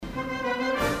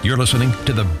You're listening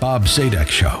to The Bob Zadek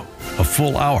Show, a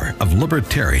full hour of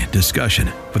libertarian discussion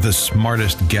with the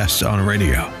smartest guests on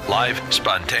radio. Live,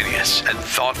 spontaneous, and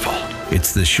thoughtful.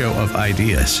 It's the show of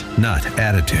ideas, not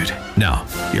attitude. Now,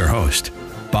 your host,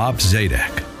 Bob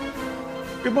Zadek.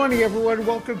 Good morning, everyone.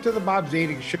 Welcome to the Bob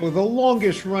Zadek Show, the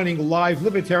longest-running live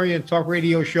libertarian talk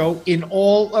radio show in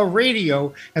all of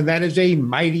radio, and that is a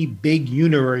mighty big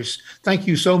universe. Thank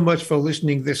you so much for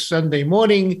listening this Sunday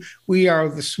morning. We are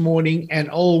this morning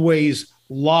and always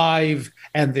live,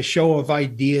 and the show of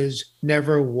ideas,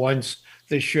 never once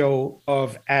the show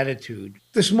of attitude.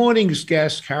 This morning's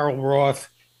guest, Carol Roth,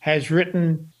 has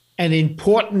written an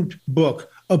important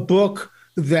book, a book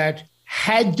that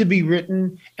had to be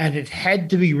written, and it had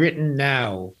to be written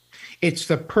now. It's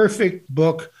the perfect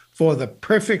book for the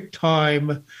perfect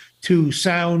time to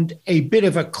sound a bit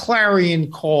of a clarion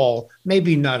call,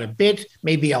 maybe not a bit,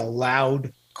 maybe a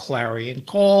loud clarion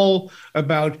call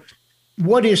about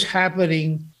what is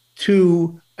happening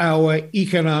to our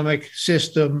economic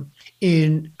system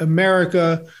in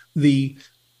America,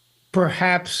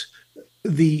 perhaps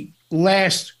the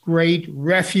last great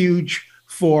refuge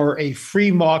for a free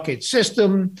market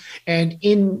system. And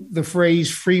in the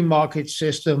phrase free market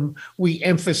system, we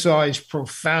emphasize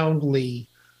profoundly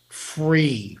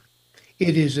free.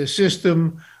 It is a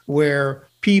system where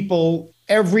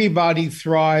everybody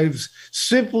thrives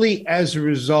simply as a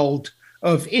result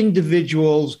of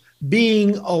individuals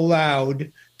being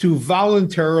allowed to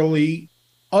voluntarily,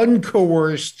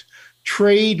 uncoerced,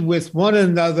 trade with one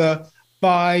another,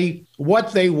 buy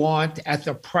what they want at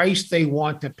the price they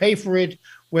want to pay for it,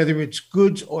 whether it's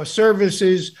goods or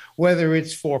services, whether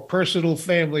it's for personal,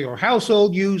 family, or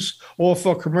household use, or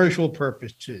for commercial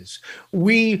purposes.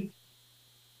 We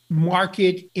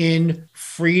market in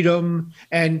freedom,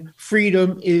 and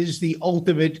freedom is the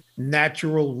ultimate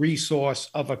natural resource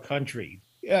of a country.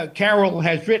 Carol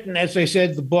has written, as I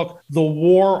said, the book, The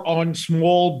War on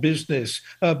Small Business.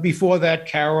 Before that,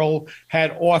 Carol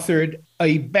had authored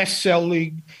a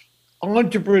best-selling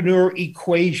entrepreneur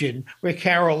equation where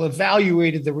Carol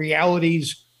evaluated the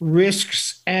realities,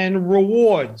 risks, and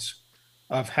rewards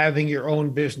of having your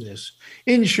own business.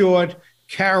 In short,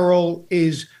 Carol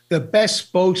is the best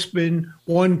spokesman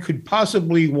one could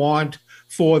possibly want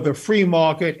for the free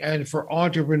market and for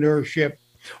entrepreneurship.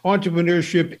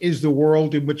 Entrepreneurship is the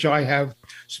world in which I have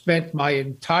spent my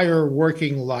entire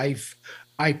working life.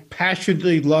 I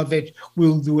passionately love it.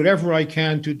 Will do whatever I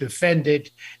can to defend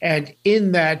it. And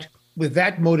with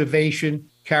that motivation,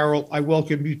 Carol, I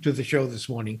welcome you to the show this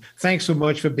morning. Thanks so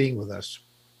much for being with us.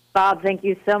 Bob, thank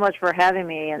you so much for having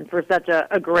me and for such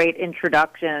a great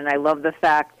introduction. And I love the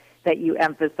fact that you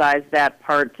emphasize that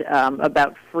part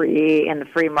about free and the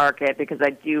free market, because I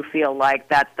do feel like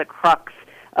that's the crux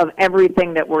of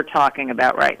everything that we're talking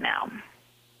about right now.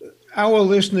 Our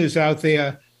listeners out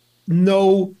there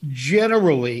know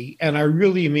generally, and I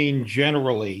really mean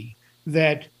generally,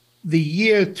 that the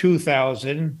year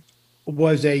 2000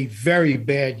 was a very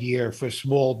bad year for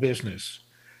small business.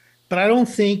 But I don't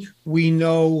think we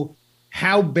know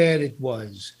how bad it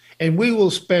was. And we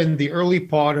will spend the early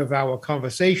part of our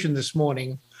conversation this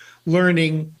morning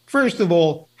learning, first of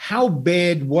all, how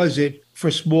bad was it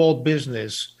for small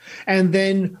business? And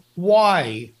then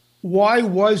why? Why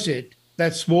was it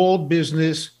that small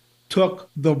business took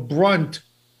the brunt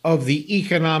of the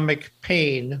economic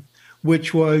pain,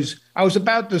 which was, I was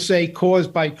about to say,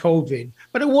 caused by COVID,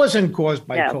 but it wasn't caused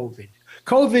by COVID.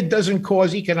 COVID doesn't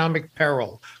cause economic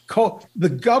peril. The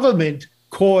government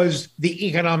caused the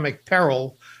economic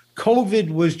peril.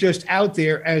 COVID was just out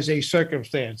there as a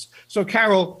circumstance. So,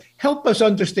 Carol, help us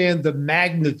understand the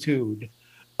magnitude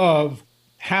of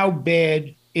how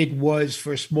bad it was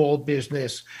for small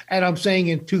business. And I'm saying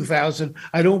in 2000,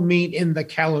 I don't mean in the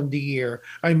calendar year.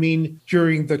 I mean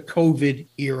during the COVID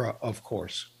era, of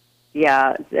course.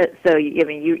 Yeah. So, I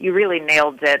mean, you really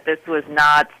nailed it. This was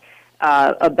not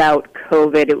about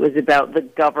COVID. It was about the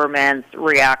government's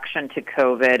reaction to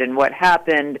COVID. And what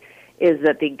happened is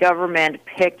that the government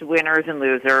picked winners and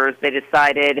losers. They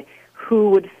decided who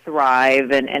would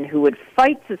thrive and who would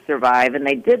fight to survive. And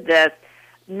they did this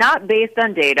not based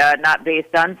on data, not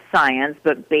based on science,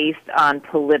 but based on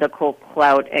political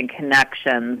clout and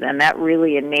connections. And that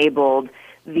really enabled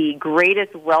the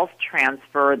greatest wealth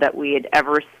transfer that we had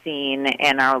ever seen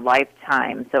in our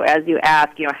lifetime. So as you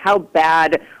ask, how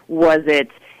bad was it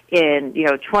in,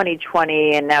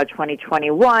 2020 and now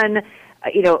 2021?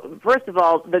 First of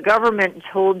all, the government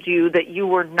told you that you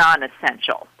were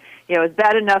non-essential. It's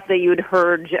bad enough that you had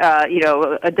heard,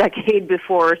 a decade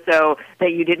before or so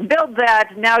that you didn't build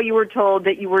that. Now you were told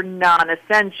that you were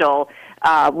non-essential.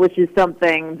 which is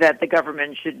something that the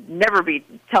government should never be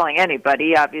telling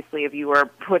anybody. Obviously, if you are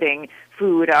putting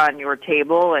food on your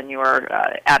table and you're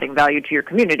adding value to your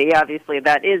community, obviously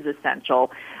that is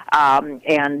essential.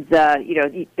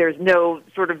 There's no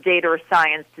sort of data or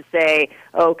science to say,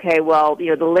 okay, well,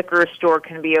 the liquor store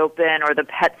can be open or the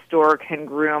pet store can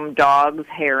groom dogs'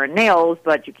 hair and nails,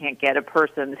 but you can't get a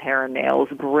person's hair and nails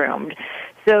groomed.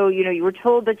 So, you were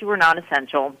told that you were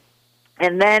non-essential.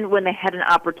 And then when they had an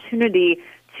opportunity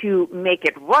to make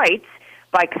it right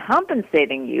by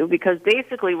compensating you, because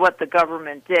basically what the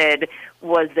government did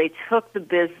was they took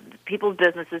people's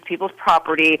businesses, people's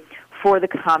property for the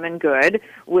common good,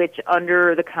 which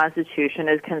under the Constitution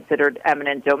is considered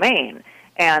eminent domain.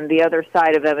 And the other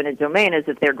side of eminent domain is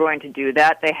if they're going to do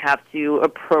that, they have to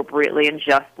appropriately and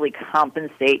justly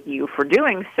compensate you for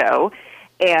doing so.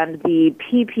 And the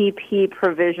PPP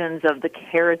provisions of the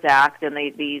CARES Act and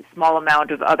the small amount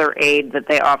of other aid that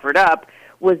they offered up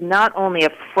was not only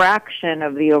a fraction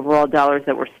of the overall dollars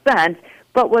that were spent,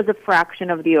 but was a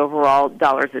fraction of the overall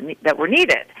dollars that were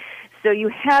needed. So you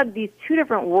had these two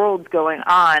different worlds going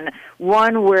on,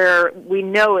 one where we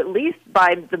know at least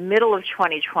by the middle of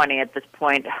 2020 at this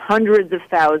point, hundreds of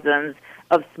thousands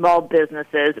of small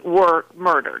businesses were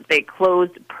murdered. They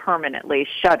closed permanently,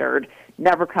 shuttered,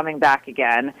 never coming back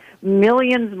again.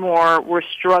 Millions more were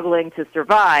struggling to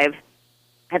survive.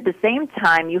 At the same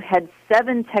time, you had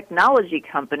 7 technology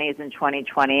companies in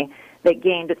 2020 that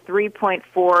gained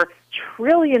 $3.4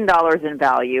 trillion in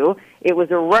value. It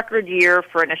was a record year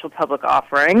for initial public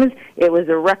offerings. It was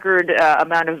a record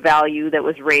amount of value that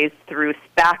was raised through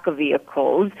SPAC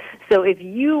vehicles. So if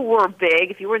you were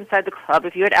big, if you were inside the club,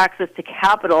 if you had access to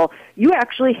capital, you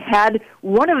actually had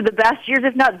one of the best years,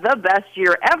 if not the best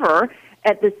year ever,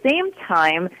 at the same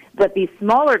time that these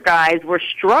smaller guys were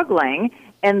struggling,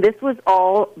 and this was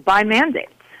all by mandate.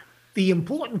 The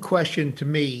important question to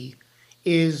me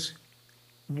is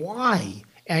why?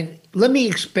 And let me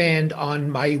expand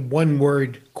on my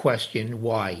one-word question,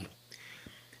 why?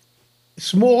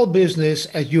 Small business,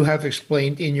 as you have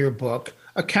explained in your book,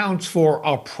 accounts for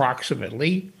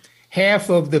approximately half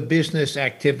of the business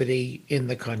activity in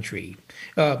the country.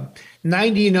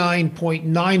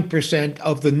 99.9%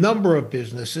 of the number of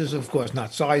businesses, of course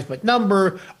not size but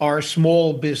number, are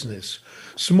small business.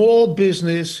 Small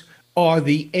business are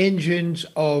the engines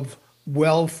of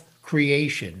wealth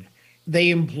creation. They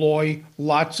employ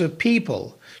lots of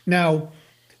people. Now,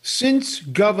 since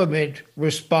government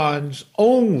responds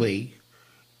only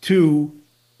to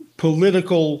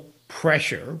political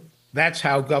pressure, that's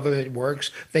how government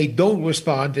works. They don't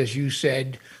respond, as you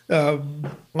said,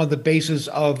 on the basis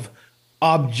of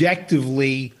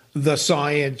objectively the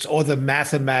science or the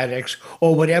mathematics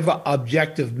or whatever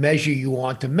objective measure you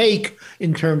want to make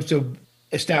in terms of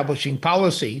establishing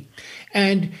policy.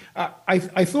 And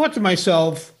I thought to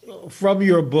myself from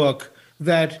your book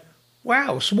that,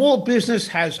 wow, small business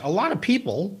has a lot of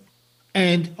people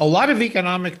and a lot of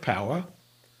economic power.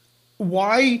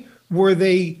 Why were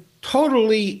they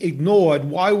totally ignored?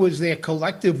 Why was their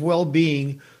collective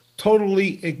well-being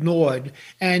totally ignored?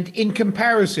 And in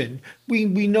comparison, we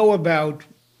know about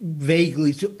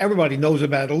vaguely, everybody knows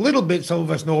about it a little bit, some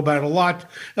of us know about it a lot,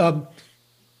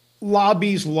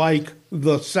 lobbies like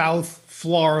the South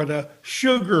Florida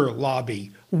sugar lobby,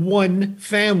 one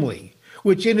family,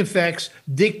 which in effect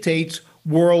dictates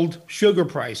world sugar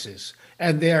prices.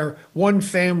 And they're one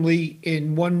family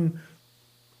in one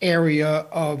area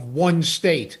of one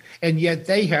state, and yet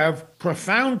they have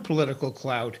profound political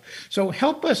clout. So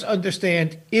help us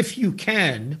understand, if you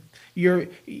can.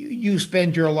 You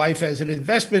spend your life as an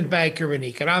investment banker in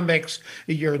economics.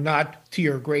 You're not, to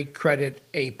your great credit,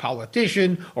 a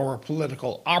politician or a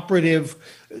political operative.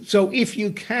 So if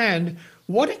you can,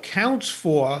 what accounts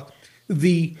for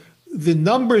the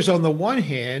numbers on the one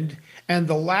hand and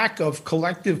the lack of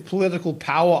collective political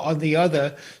power on the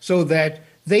other, so that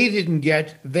they didn't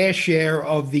get their share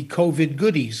of the COVID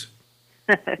goodies?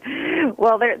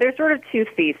 Well, there's sort of two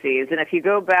theses. And if you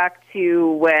go back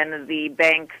to when the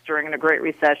banks during the Great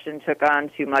Recession took on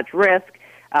too much risk,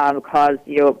 caused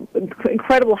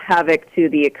incredible havoc to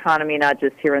the economy, not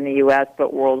just here in the U.S.,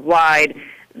 but worldwide,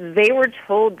 they were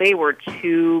told they were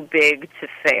too big to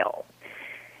fail.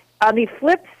 On the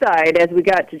flip side, as we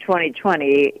got to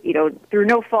 2020, through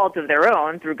no fault of their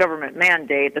own, through government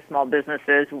mandate, the small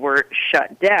businesses were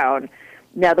shut down.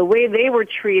 Now, the way they were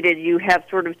treated, you have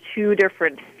sort of two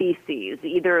different theses.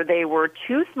 Either they were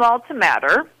too small to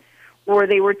matter, or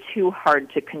they were too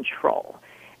hard to control.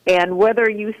 And whether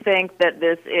you think that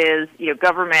this is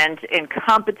government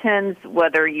incompetence,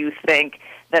 whether you think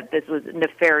that this was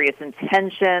nefarious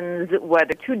intentions,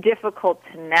 whether too difficult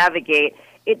to navigate,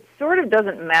 it sort of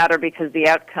doesn't matter because the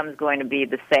outcome is going to be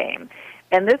the same.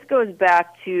 And this goes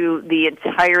back to the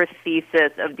entire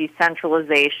thesis of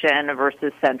decentralization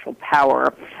versus central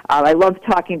power. I love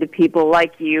talking to people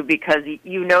like you because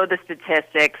you know the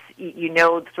statistics, you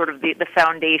know sort of the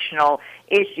foundational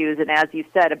issues, and as you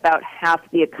said, about half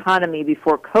the economy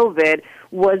before COVID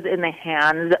was in the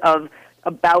hands of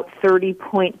about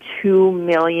 30.2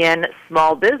 million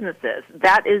small businesses.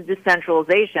 That is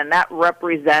decentralization. That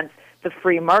represents the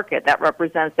free market. That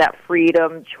represents that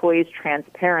freedom, choice,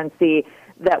 transparency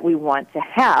that we want to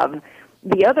have.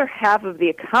 The other half of the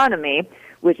economy,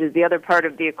 which is the other part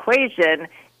of the equation,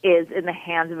 is in the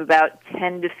hands of about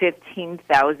 10 to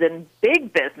 15,000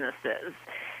 big businesses.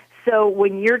 So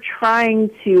when you're trying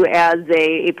to, as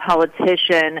a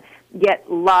politician,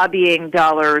 get lobbying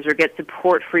dollars or get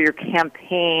support for your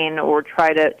campaign or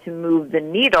try to move the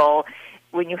needle,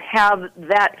 when you have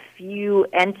that few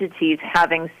entities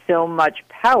having so much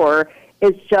power,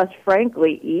 it's just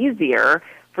frankly easier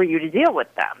for you to deal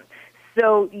with them.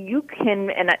 So you can,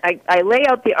 and I lay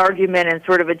out the argument in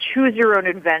sort of a choose your own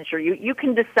adventure. You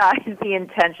can decide the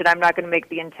intention. I'm not going to make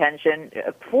the intention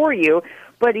for you,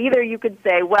 but either you could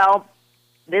say, well,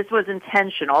 this was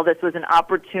intentional. This was an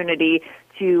opportunity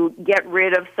to get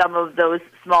rid of some of those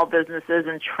small businesses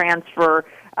and transfer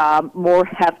more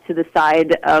heft to the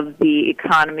side of the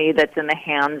economy that's in the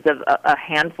hands of a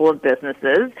handful of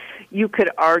businesses. You could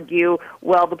argue,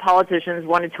 well, the politicians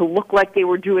wanted to look like they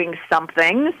were doing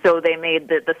something, so they made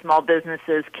the small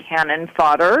businesses cannon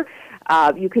fodder.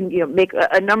 You can make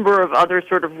a number of other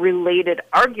sort of related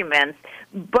arguments,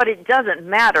 but it doesn't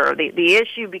matter. The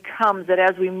issue becomes that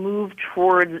as we move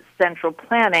towards central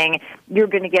planning, you're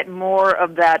going to get more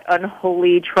of that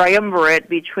unholy triumvirate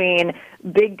between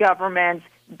big government,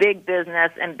 big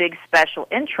business, and big special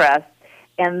interests,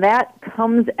 and that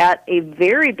comes at a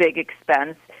very big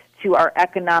expense to our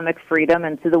economic freedom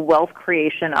and to the wealth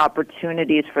creation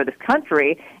opportunities for this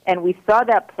country. And we saw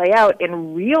that play out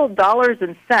in real dollars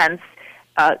and cents,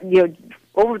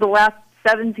 over the last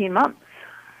 17 months.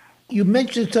 You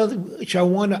mentioned something which I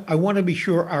want to be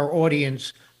sure our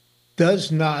audience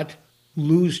does not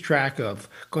lose track of,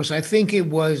 because I think it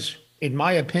was, in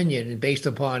my opinion, and based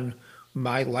upon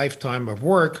my lifetime of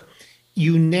work,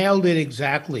 you nailed it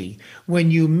exactly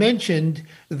when you mentioned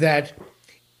that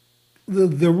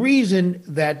the reason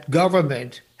that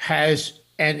government has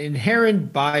an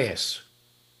inherent bias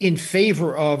in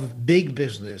favor of big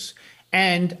business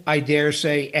and, I dare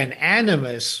say, an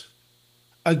animus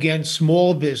against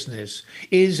small business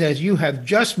is, as you have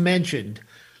just mentioned,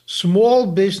 small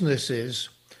businesses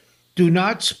do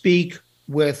not speak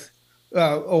with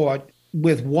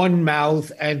one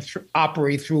mouth and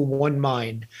operate through one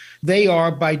mind. They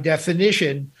are, by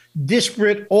definition,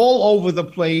 disparate all over the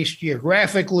place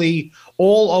geographically,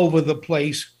 all over the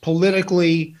place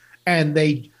politically, and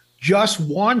they just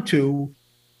want to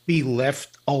be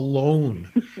left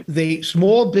alone.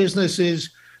 Small businesses,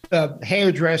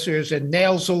 hairdressers and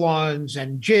nail salons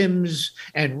and gyms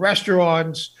and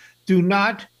restaurants do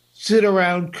not sit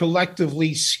around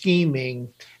collectively scheming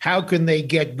how can they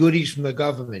get goodies from the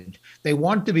government. They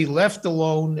want to be left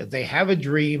alone. They have a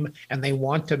dream and they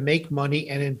want to make money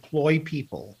and employ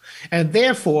people. And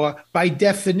therefore, by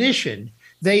definition,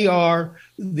 they are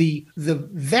the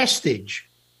vestige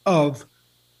of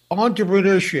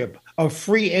entrepreneurship, of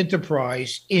free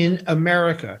enterprise in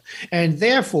America. And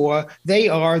therefore, they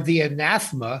are the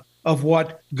anathema of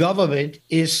what government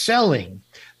is selling.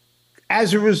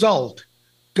 As a result,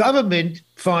 government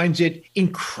finds it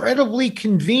incredibly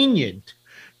convenient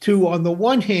to, on the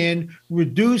one hand,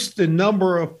 reduce the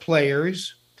number of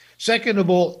players, second of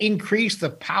all, increase the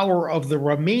power of the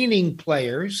remaining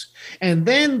players, and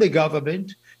then the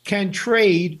government can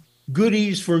trade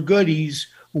goodies for goodies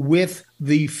with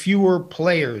the fewer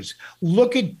players.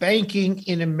 Look at banking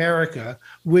in America,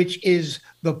 which is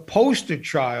the poster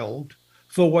child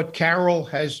for what Carol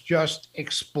has just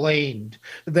explained.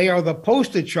 They are the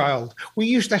poster child. We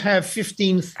used to have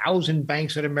 15,000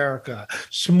 banks in America.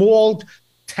 Small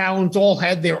towns all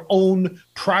had their own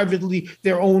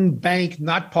bank,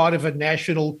 not part of a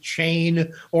national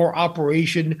chain or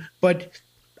operation, but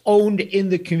owned in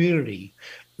the community.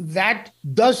 That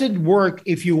doesn't work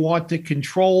if you want to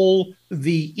control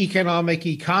the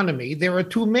economy. There are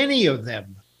too many of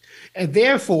them. And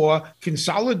therefore,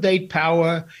 consolidate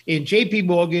power in JP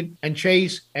Morgan and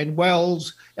Chase and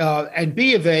Wells and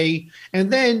B of A,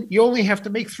 and then you only have to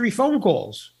make 3 phone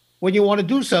calls when you want to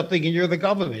do something and you're the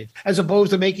government, as opposed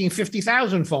to making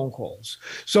 50,000 phone calls.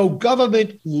 So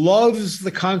government loves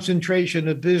the concentration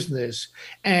of business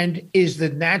and is the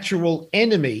natural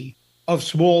enemy of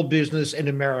small business in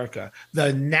America,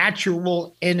 the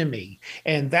natural enemy.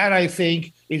 And that, I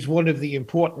think, is one of the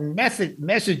important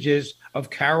messages of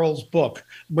Carol's book.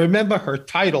 Remember her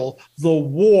title, The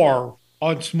War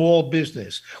on Small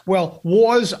Business. Well,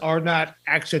 wars are not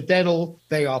accidental,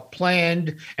 they are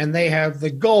planned, and they have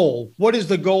the goal. What is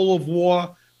the goal of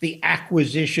war? The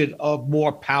acquisition of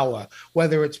more power,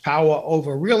 whether it's power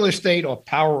over real estate or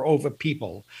power over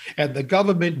people. And the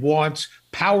government wants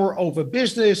power over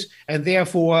business, and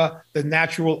therefore the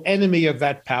natural enemy of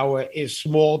that power is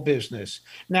small business.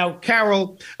 Now,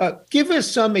 Carol, give us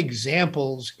some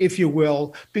examples, if you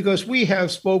will, because we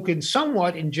have spoken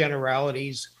somewhat in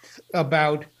generalities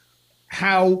about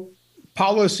how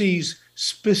policies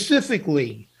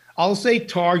specifically, I'll say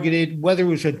targeted, whether it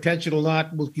was intentional or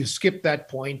not, we'll skip that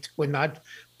point. We're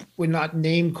not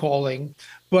name calling,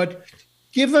 but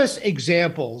give us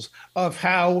examples of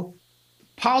how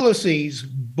policies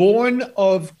born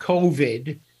of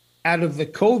COVID, out of the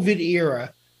COVID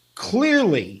era,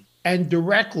 clearly and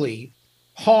directly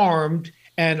harmed,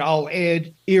 and I'll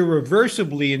add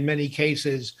irreversibly in many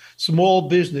cases, small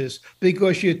business,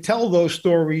 because you tell those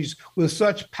stories with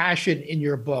such passion in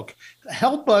your book.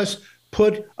 Help us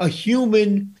put a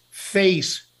human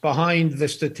face behind the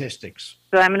statistics.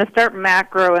 So I'm going to start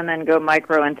macro and then go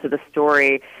micro into the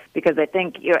story, because I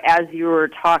think, as you were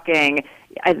talking,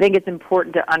 I think it's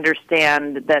important to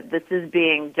understand that this is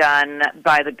being done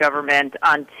by the government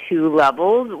on two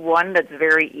levels, one that's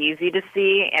very easy to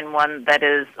see and one that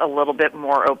is a little bit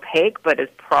more opaque but is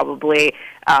probably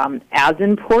as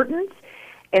important.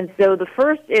 And so the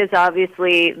first is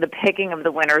obviously the picking of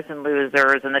the winners and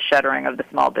losers and the shuttering of the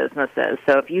small businesses.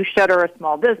 So if you shutter a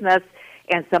small business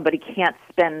and somebody can't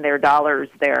spend their dollars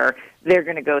there, they're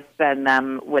going to go spend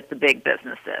them with the big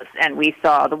businesses. And we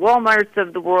saw the Walmarts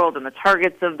of the world and the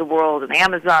Targets of the world and the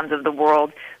Amazons of the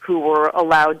world who were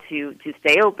allowed to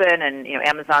stay open. And,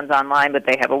 Amazon's online, but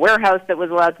they have a warehouse that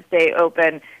was allowed to stay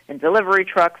open and delivery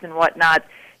trucks and whatnot.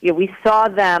 We saw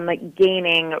them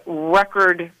gaining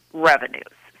record revenues.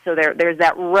 So there's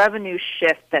that revenue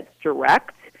shift that's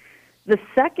direct. The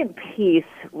second piece,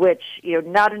 which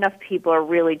not enough people are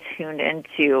really tuned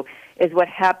into, is what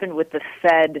happened with the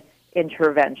Fed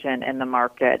intervention in the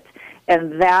market.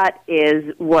 And that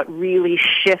is what really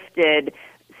shifted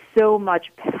so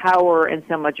much power and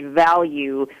so much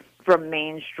value from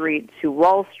Main Street to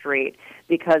Wall Street.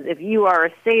 Because if you are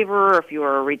a saver, if you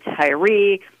are a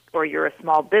retiree, or you're a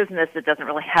small business that doesn't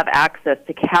really have access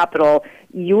to capital,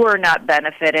 you are not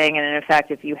benefiting. And in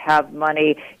fact, if you have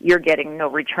money, you're getting no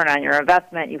return on your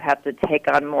investment. You have to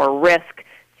take on more risk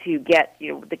to get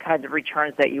the kinds of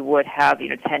returns that you would have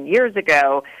 10 years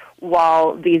ago,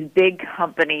 while these big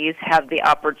companies have the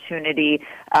opportunity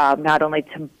not only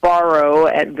to borrow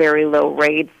at very low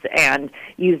rates and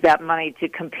use that money to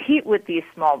compete with these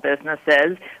small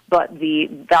businesses, but the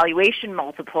valuation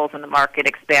multiples in the market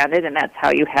expanded, and that's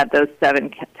how you had those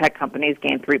 7 tech companies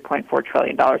gain $3.4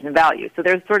 trillion in value. So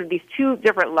there's sort of these two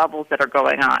different levels that are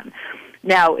going on.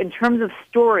 Now, in terms of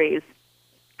stories,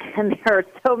 and there are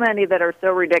so many that are so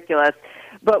ridiculous,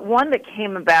 but one that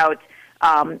came about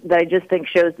that I just think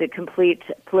shows the complete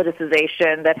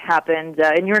politicization that happened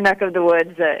in your neck of the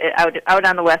woods, out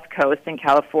on the West Coast in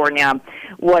California,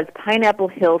 was Pineapple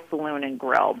Hill Saloon and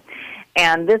Grill.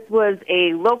 And this was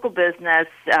a local business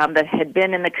that had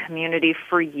been in the community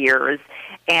for years,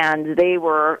 and they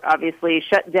were obviously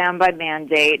shut down by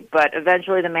mandate, but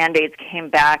eventually the mandates came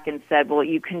back and said, well,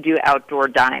 you can do outdoor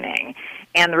dining.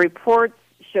 And the reports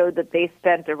showed that they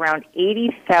spent around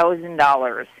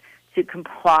 $80,000 to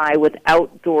comply with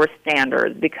outdoor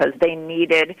standards because they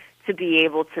needed to be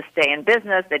able to stay in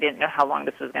business. They didn't know how long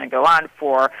this was going to go on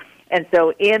for. And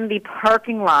so in the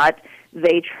parking lot,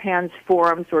 they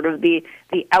transformed sort of the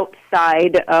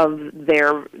outside of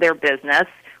their business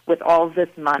with all of this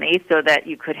money so that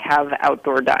you could have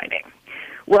outdoor dining.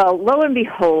 Well, lo and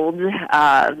behold,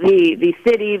 the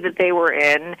city that they were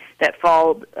in that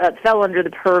fell under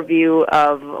the purview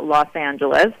of Los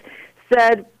Angeles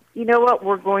said, you know what,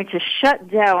 we're going to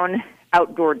shut down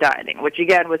outdoor dining, which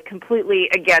again was completely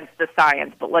against the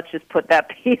science, but let's just put that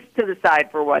piece to the side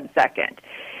for 1 second.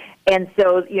 And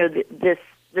so,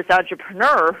 this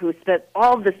entrepreneur who spent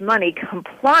all this money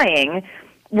complying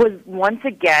was once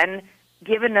again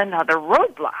given another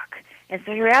roadblock. And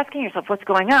so you're asking yourself, what's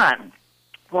going on?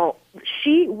 Well,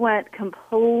 she went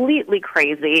completely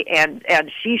crazy, and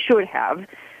she should have,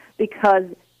 because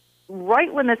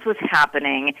right when this was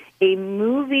happening, a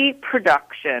movie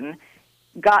production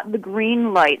got the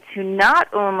green light to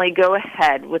not only go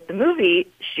ahead with the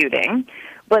movie shooting,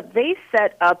 but they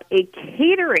set up a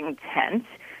catering tent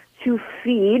to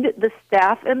feed the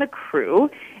staff and the crew,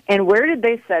 And where did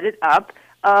they set it up?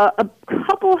 A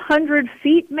couple 100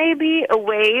 feet maybe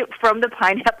away from the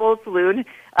Pineapple Hill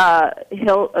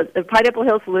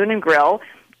Saloon and Grill,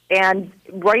 and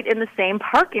right in the same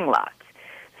parking lot.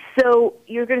 So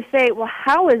you're going to say, well,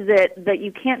 how is it that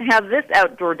you can't have this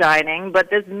outdoor dining, but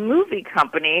this movie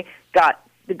company got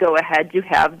the go-ahead to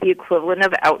have the equivalent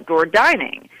of outdoor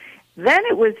dining? Then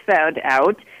it was found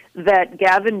out that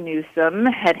Gavin Newsom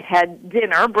had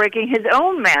dinner breaking his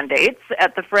own mandates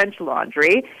at the French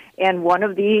Laundry, and one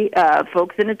of the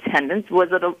folks in attendance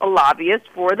was a lobbyist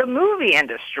for the movie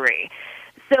industry.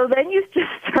 So then you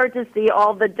just start to see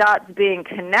all the dots being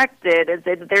connected.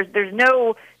 There's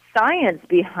no science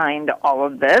behind all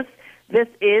of this. This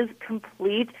is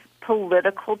complete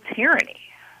political tyranny.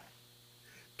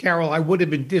 Carol, I would have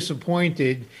been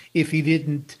disappointed if he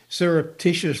didn't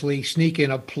surreptitiously sneak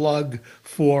in a plug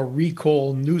for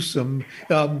Recall Newsom,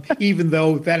 even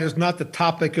though that is not the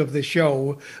topic of the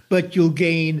show, but you'll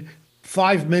gain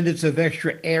 5 minutes of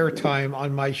extra airtime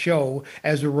on my show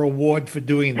as a reward for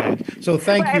doing that. So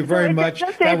thank you very much.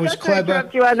 That was clever. To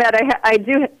interrupt you on that, I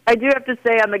do have to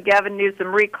say on the Gavin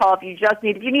Newsom recall,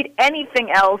 if you need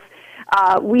anything else,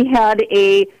 we had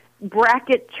a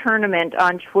bracket tournament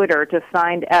on Twitter to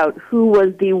find out who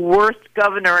was the worst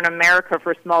governor in America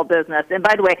for small business. And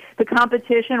by the way, the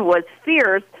competition was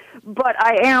fierce, but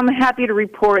I am happy to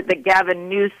report that Gavin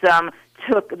Newsom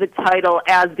took the title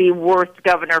as the worst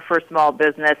governor for small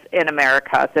business in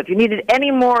America. So if you needed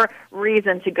any more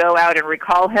reason to go out and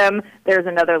recall him, there's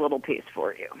another little piece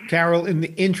for you. Carol, in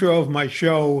the intro of my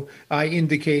show, I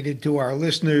indicated to our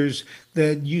listeners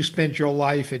that you spent your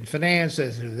life in finance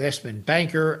as an investment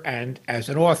banker and as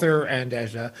an author and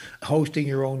as a hosting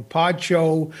your own pod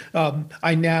show.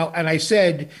 I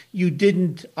said you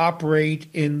didn't operate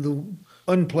in the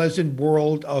unpleasant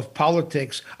world of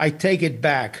politics. I take it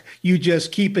back. You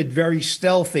just keep it very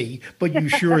stealthy, but you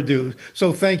sure do.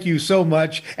 So thank you so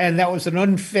much. And that was an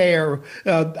unfair,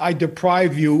 I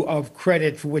deprive you of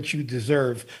credit for which you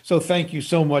deserve. So thank you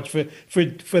so much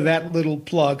for that little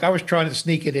plug. I was trying to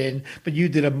sneak it in, but you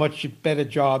did a much better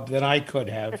job than I could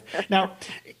have. Now,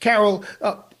 Carol,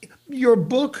 your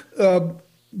book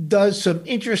does some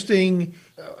interesting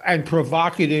and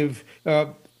provocative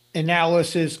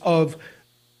analysis of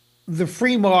the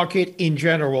free market in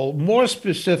general, more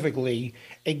specifically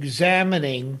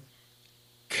examining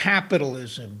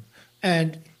capitalism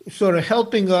and sort of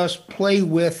helping us play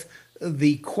with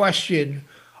the question,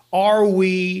 are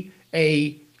we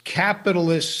a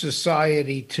capitalist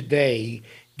society today,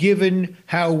 given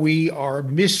how we are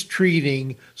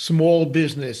mistreating small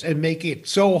business and making it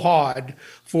so hard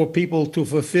for people to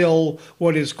fulfill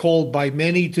what is called by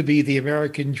many to be the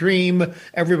American dream?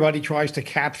 Everybody tries to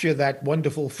capture that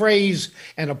wonderful phrase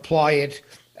and apply it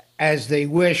as they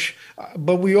wish.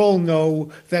 But we all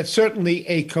know that certainly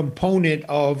a component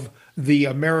of the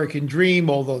American dream,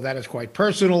 although that is quite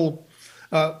personal,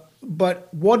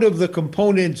 but one of the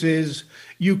components is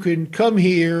you can come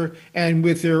here and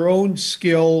with your own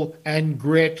skill and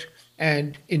grit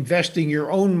and investing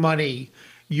your own money,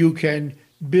 you can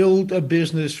build a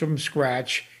business from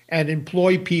scratch and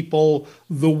employ people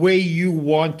the way you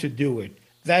want to do it.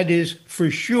 That is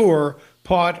for sure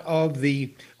part of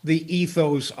the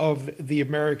ethos of the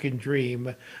American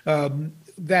dream.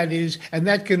 That is, and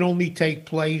that can only take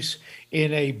place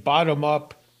in a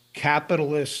bottom-up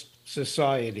capitalist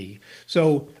society.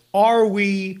 So are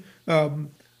we,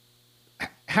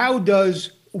 how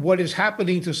does what is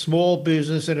happening to small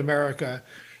business in America,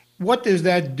 what does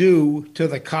that do to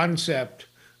the concept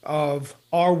of,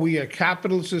 are we a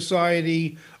capitalist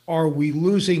society? Are we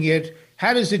losing it?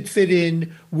 How does it fit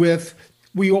in with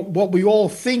what we all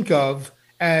think of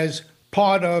as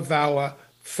part of our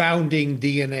founding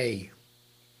DNA?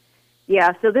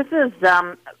 Yeah, so this is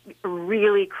a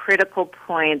really critical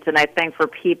point, and I think for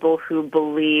people who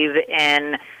believe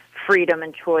in freedom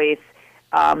and choice,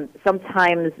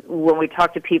 sometimes when we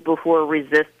talk to people who are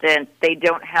resistant, they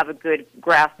don't have a good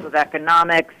grasp of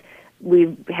economics.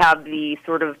 We have the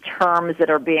sort of terms that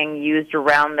are being used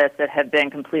around this that have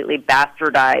been completely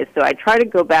bastardized. So I try to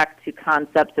go back to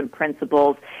concepts and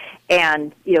principles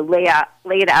and lay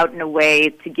it out in a way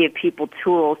to give people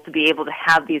tools to be able to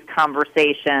have these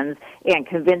conversations and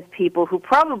convince people who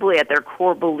probably at their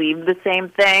core believe the same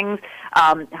things,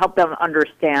 help them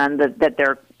understand that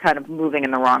they're kind of moving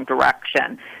in the wrong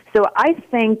direction. So I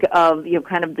think of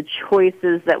kind of the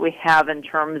choices that we have in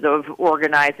terms of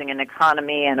organizing an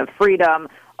economy and of freedom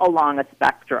along a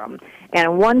spectrum. And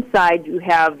on one side you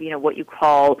have what you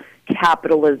call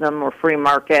capitalism or free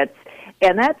markets,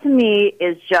 and that to me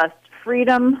is just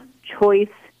freedom, choice,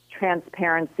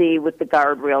 transparency with the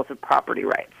guardrails of property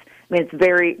rights. I mean, it's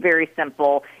very, very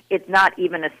simple. It's not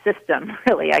even a system,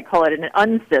 really. I call it an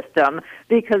unsystem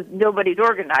because nobody's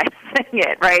organizing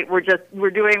it, right? We're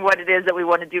doing what it is that we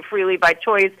want to do freely by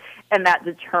choice, and that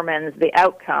determines the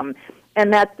outcome.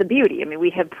 And that's the beauty. I mean, we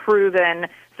have proven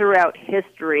throughout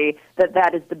history that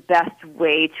that is the best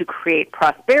way to create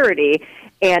prosperity.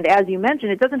 And as you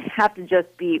mentioned, it doesn't have to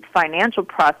just be financial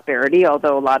prosperity,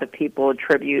 although a lot of people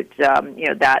attribute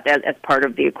that as part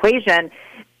of the equation.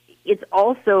 It's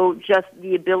also just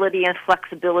the ability and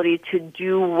flexibility to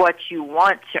do what you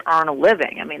want to earn a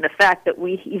living. I mean, the fact that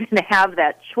we even have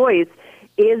that choice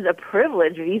is a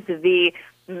privilege vis-a-vis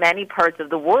many parts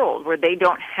of the world where they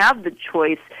don't have the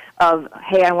choice of,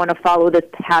 hey, I want to follow this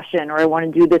passion or I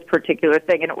want to do this particular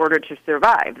thing in order to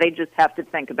survive. They just have to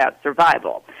think about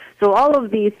survival. So all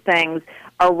of these things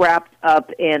are wrapped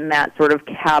up in that sort of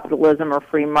capitalism or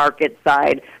free market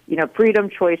side, freedom,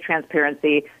 choice,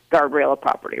 transparency, guardrail of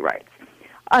property rights.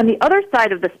 On the other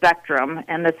side of the spectrum,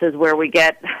 and this is where we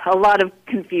get a lot of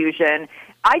confusion,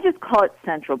 I just call it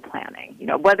central planning.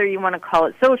 Whether you want to call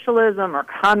it socialism or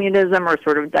communism or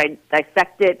sort of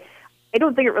dissect it, I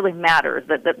don't think it really matters.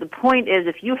 The point is,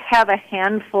 if you have a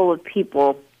handful of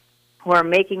people who are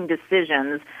making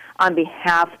decisions on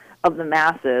behalf of the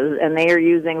masses, and they are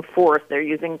using force, they're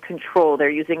using control, they're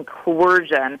using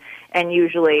coercion, and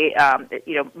usually,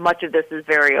 much of this is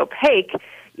very opaque,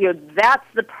 that's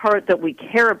the part that we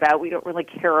care about. We don't really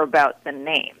care about the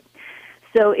name.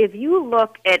 So if you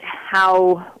look at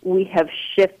how we have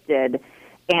shifted,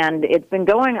 and it's been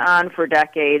going on for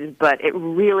decades, but it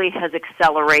really has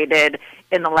accelerated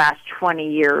in the last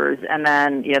 20 years, and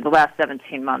then the last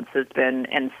 17 months has been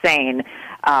insane.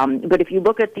 But if you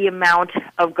look at the amount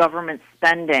of government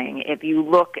spending, if you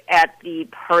look at the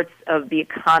parts of the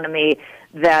economy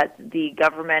that the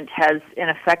government has, in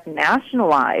effect,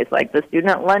 nationalized, like the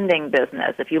student lending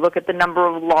business, if you look at the number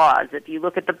of laws, if you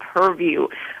look at the purview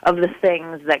of the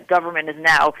things that government is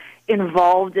now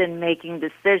involved in making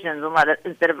decisions,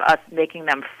 instead of us making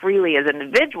them freely as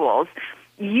individuals,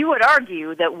 you would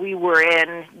argue that we were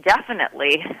in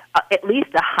definitely at least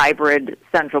a hybrid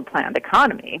central planned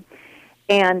economy.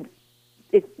 And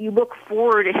if you look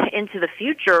forward into the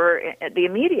future, the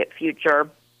immediate future,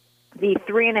 the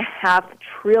 $3.5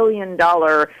 trillion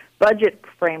budget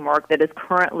framework that is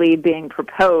currently being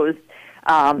proposed,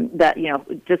 that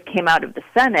just came out of the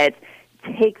Senate,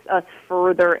 takes us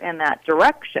further in that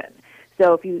direction.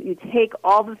 So if you take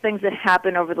all the things that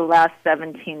happened over the last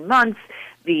 17 months,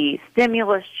 the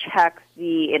stimulus checks,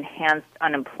 the enhanced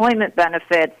unemployment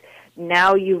benefits,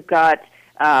 now you've got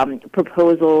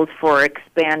proposals for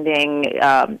expanding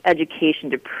education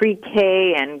to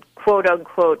pre-K and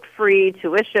quote-unquote free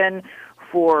tuition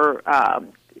for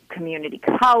community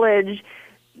college.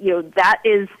 That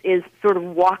is sort of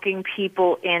walking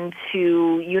people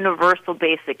into universal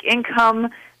basic income.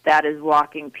 That is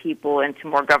walking people into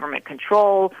more government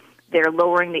control. They're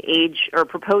lowering the age, or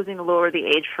proposing to lower the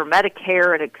age for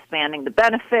Medicare and expanding the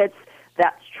benefits.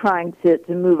 That's trying to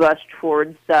move us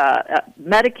towards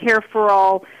Medicare for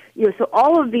all. So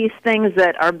all of these things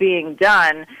that are being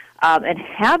done and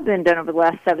have been done over the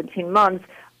last 17 months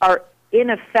are, in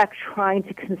effect, trying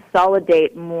to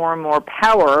consolidate more and more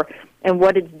power. And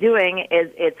what it's doing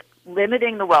is it's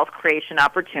limiting the wealth creation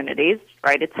opportunities,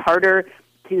 right? It's harder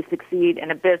to succeed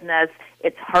in a business.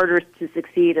 It's harder to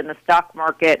succeed in the stock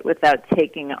market without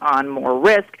taking on more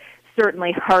risk.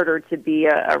 Certainly harder to be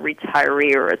a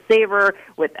retiree or a saver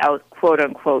without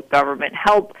quote-unquote government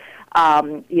help.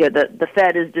 The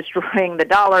Fed is destroying the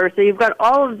dollar. So you've got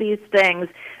all of these things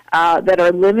that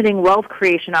are limiting wealth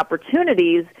creation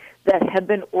opportunities that have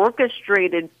been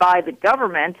orchestrated by the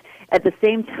government at the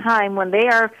same time when they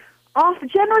are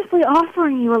generously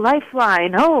offering you a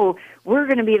lifeline. Oh, we're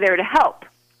going to be there to help.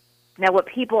 Now, what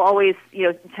people always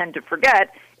tend to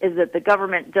forget is that the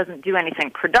government doesn't do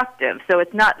anything productive. So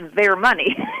it's not their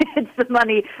money. It's the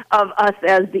money of us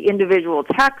as the individual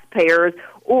taxpayers,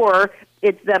 or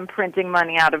it's them printing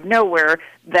money out of nowhere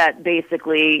that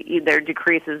basically either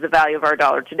decreases the value of our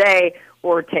dollar today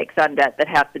or takes on debt that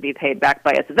has to be paid back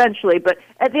by us eventually. But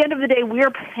at the end of the day,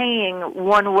 we're paying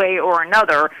one way or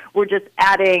another. We're just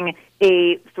adding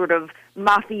a sort of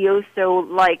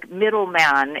mafioso-like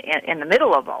middleman in the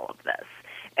middle of all of this.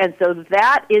 And so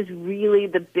that is really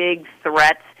the big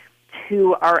threat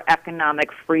to our economic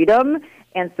freedom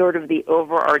and sort of the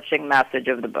overarching message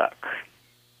of the book.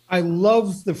 I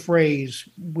love the phrase,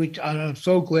 which I'm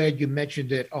so glad you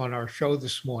mentioned it on our show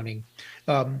this morning.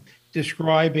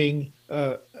 describing,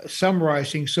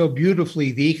 summarizing so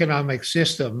beautifully the economic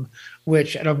system,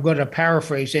 which, and I'm going to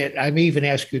paraphrase it, I'm even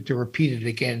ask you to repeat it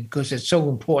again because it's so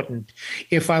important.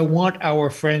 If I want our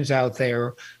friends out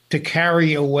there to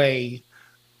carry away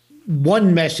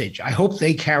one message, I hope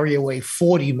they carry away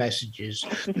 40 messages,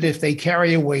 but if they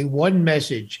carry away one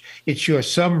message, it's your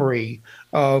summary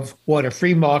of what a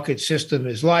free market system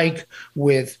is like,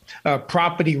 with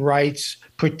property rights,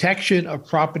 protection of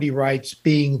property rights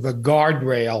being the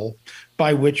guardrail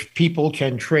by which people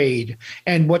can trade.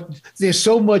 And there's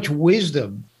so much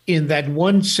wisdom in that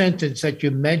one sentence that you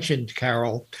mentioned,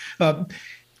 Carol.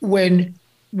 When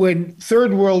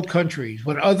third world countries,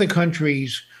 when other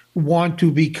countries want to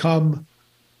become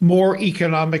more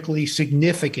economically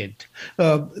significant,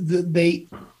 they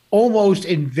almost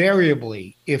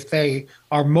invariably, if they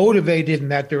are motivated in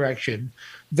that direction,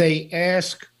 they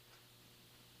ask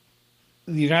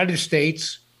the United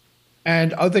States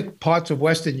and other parts of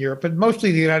Western Europe, but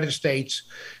mostly the United States,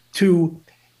 to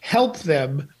help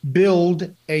them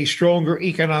build a stronger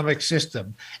economic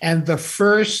system. And the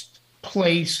first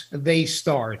place they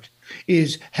start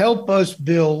is help us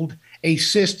build a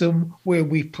system where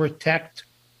we protect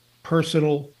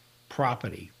personal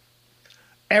property.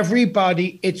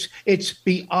 Everybody, it's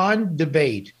beyond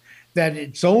debate that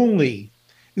it's only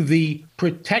the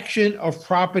protection of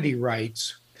property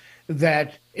rights,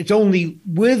 that it's only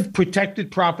with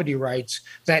protected property rights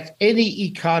that any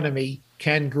economy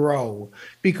can grow,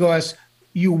 because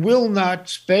you will not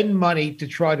spend money to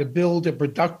try to build a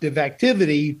productive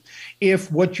activity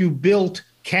if what you built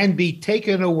can be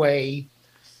taken away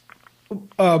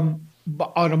on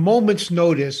a moment's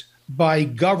notice by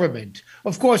government.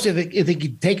 Of course, if it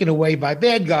gets taken away by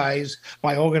bad guys,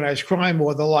 by organized crime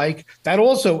or the like, that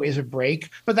also is a break,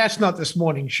 but that's not this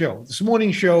morning's show. This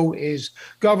morning's show is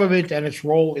government and its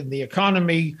role in the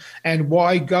economy, and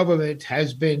why government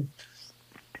has been,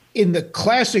 in the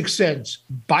classic sense,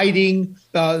 biting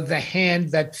the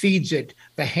hand that feeds it,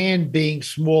 the hand being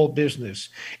small business.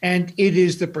 And it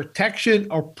is the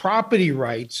protection of property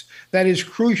rights that is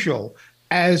crucial.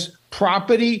 As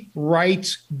property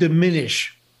rights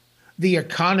diminish, the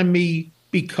economy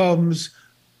becomes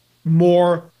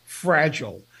more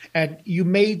fragile. And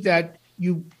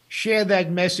you share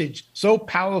that message so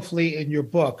powerfully in your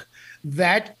book.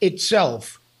 That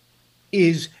itself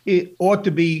it ought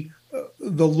to be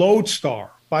the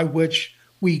lodestar by which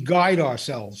we guide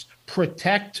ourselves.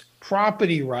 Protect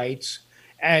property rights,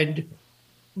 and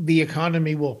the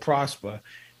economy will prosper.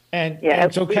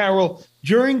 And so, Carol,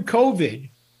 during COVID,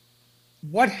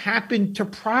 what happened to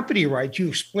property rights? You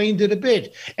explained it a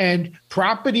bit. And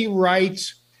property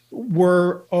rights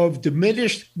were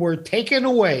taken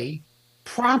away.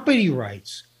 Property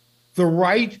rights, the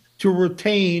right to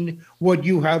retain what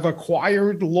you have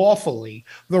acquired lawfully,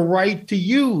 the right to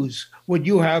use what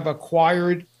you have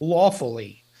acquired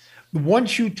lawfully.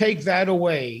 Once you take that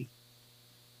away,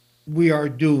 we are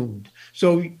doomed.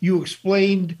 So you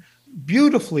explained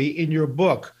beautifully in your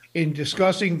book, in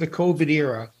discussing the COVID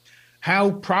era,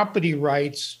 how property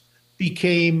rights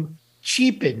became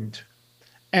cheapened.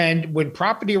 And when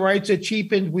property rights are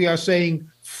cheapened, we are saying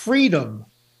freedom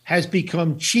has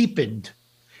become cheapened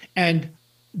and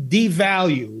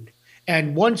devalued.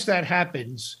 And once that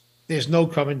happens, there's no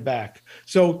coming back.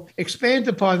 So expand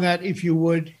upon that, if you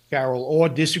would, Carol, or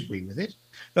disagree with it.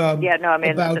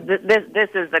 This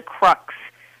is the crux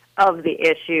of the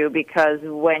issue, because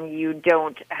when you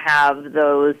don't have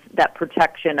that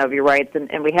protection of your rights,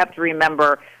 and we have to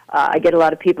remember, I get a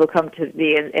lot of people come to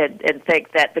me and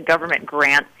think that the government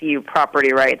grants you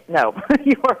property rights. No,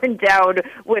 you are endowed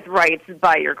with rights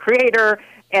by your creator,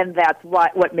 and that's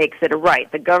what makes it a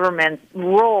right. The government's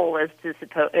role is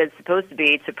supposed to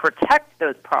be to protect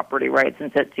those property rights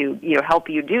and to help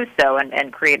you do so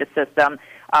and create a system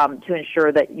to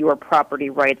ensure that your property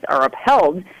rights are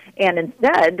upheld. And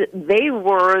instead, they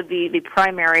were the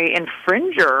primary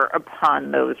infringer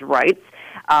upon those rights,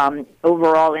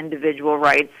 overall individual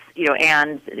rights,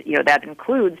 and that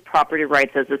includes property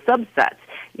rights as a subset.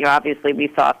 Obviously, we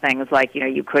saw things like,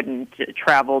 you couldn't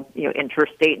travel,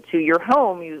 interstate to your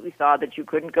home. We saw that you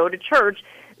couldn't go to church.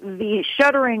 The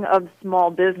shuttering of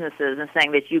small businesses and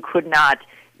saying that you could not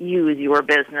use your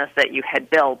business that you had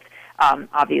built,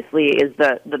 obviously, is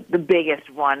the biggest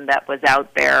one that was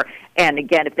out there. And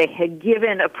again, if they had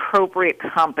given appropriate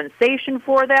compensation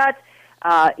for that,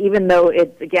 even though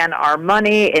it's, again, our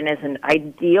money and isn't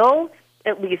ideal,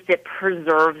 at least it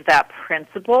preserves that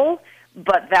principle.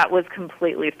 But that was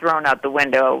completely thrown out the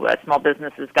window. Small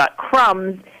businesses got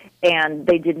crumbs, and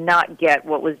they did not get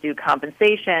what was due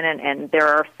compensation. And there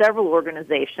are several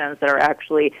organizations that are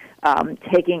actually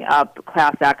taking up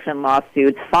class action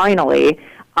lawsuits finally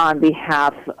on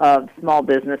behalf of small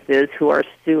businesses who are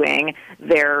suing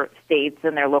their states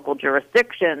and their local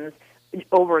jurisdictions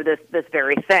over this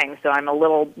very thing. So I'm a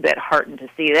little bit heartened to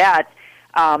see that.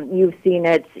 You've seen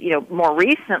it, more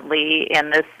recently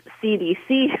in this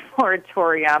CDC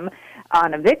moratorium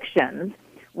on evictions,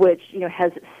 which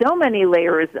has so many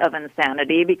layers of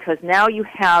insanity, because now you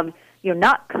have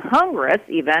not Congress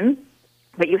even,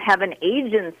 but you have an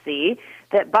agency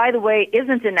that, by the way,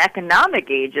 isn't an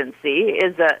economic agency,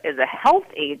 is a health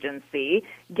agency,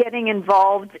 getting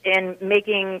involved in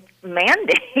making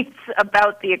mandates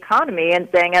about the economy and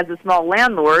saying, as a small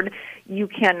landlord, you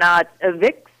cannot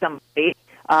evict somebody,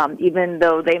 even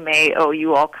though they may owe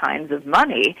you all kinds of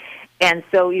money. And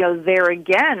so, there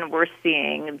again, we're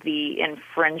seeing the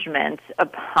infringement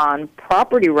upon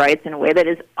property rights in a way that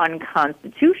is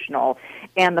unconstitutional.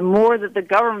 And the more that the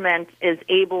government is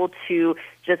able to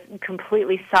just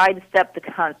completely sidestep the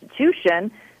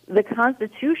Constitution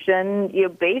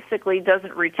basically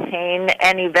doesn't retain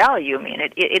any value. I mean,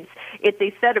 it's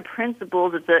a set of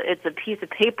principles. It's a piece of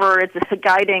paper. It's a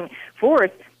guiding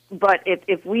force. But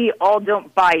if we all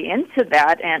don't buy into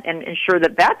that and ensure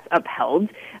that that's upheld,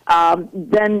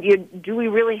 then do we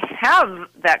really have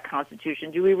that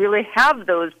Constitution? Do we really have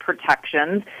those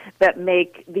protections that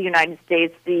make the United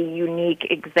States the unique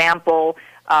example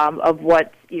of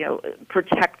what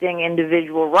protecting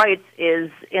individual rights is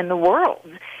in the world?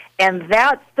 And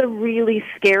that's the really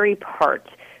scary part.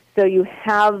 So you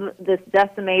have this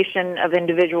decimation of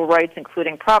individual rights,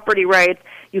 including property rights.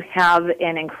 You have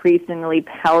an increasingly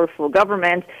powerful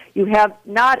government. You have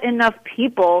not enough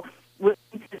people willing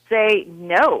to say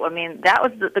no. I mean, that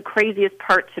was the craziest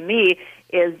part to me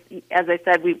is, as I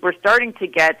said, we're starting to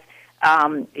get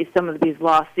some of these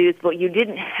lawsuits, but you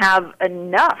didn't have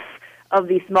enough of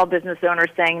these small business owners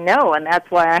saying no, and that's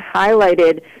why I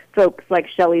highlighted folks like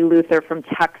Shelley Luther from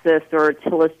Texas or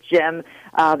Tillis Jim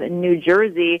in New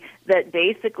Jersey that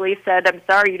basically said, I'm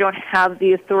sorry, you don't have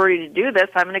the authority to do this.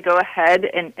 I'm going to go ahead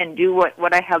and do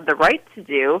what I have the right to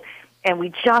do, and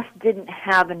we just didn't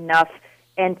have enough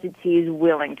entities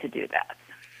willing to do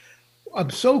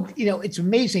that. So, it's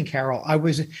amazing, Carol.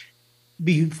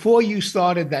 Before you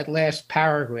started that last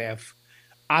paragraph,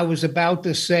 I was about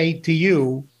to say to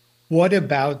you, what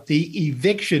about the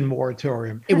eviction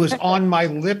moratorium? It was on my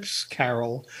lips,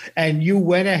 Carol, and you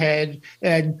went ahead,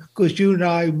 and because you and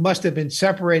I must have been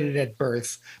separated at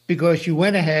birth, because you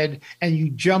went ahead and you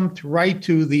jumped right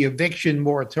to the eviction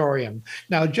moratorium.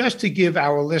 Now, just to give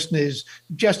our listeners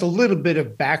just a little bit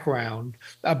of background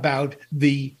about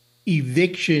the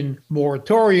eviction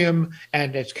moratorium,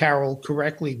 and as Carol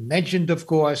correctly mentioned, of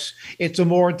course, it's a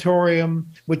moratorium,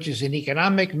 which is an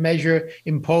economic measure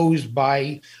imposed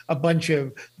by a bunch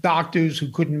of doctors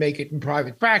who couldn't make it in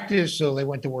private practice, so they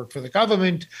went to work for the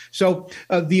government. So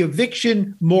the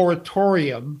eviction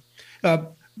moratorium,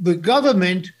 the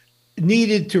government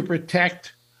needed to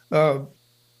protect an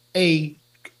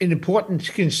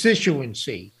important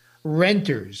constituency,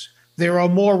 renters. There are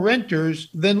more renters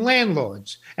than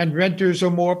landlords, and renters are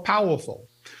more powerful.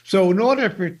 So in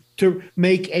order to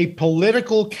make a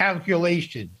political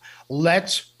calculation,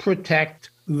 let's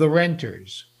protect the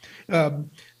renters. The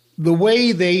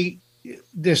way they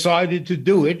decided to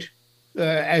do it,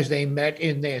 as they met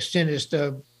in their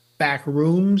sinister back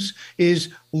rooms,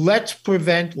 is let's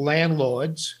prevent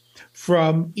landlords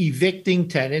from evicting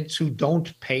tenants who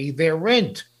don't pay their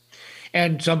rent.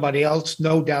 And somebody else,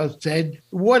 no doubt, said,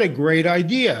 what a great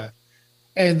idea.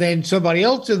 And then somebody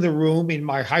else in the room, in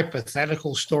my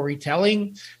hypothetical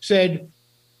storytelling, said,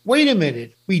 wait a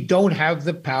minute, we don't have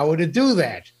the power to do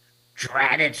that.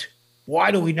 Drat it.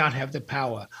 Why do we not have the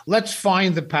power? Let's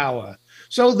find the power.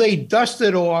 So they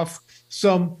dusted off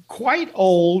some quite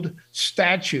old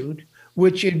statute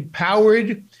which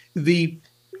empowered the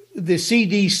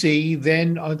CDC,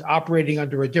 then operating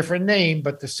under a different name,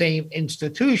 but the same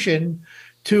institution,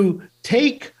 to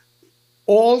take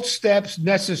all steps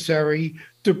necessary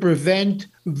to prevent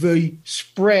the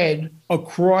spread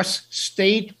across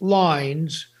state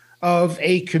lines of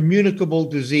a communicable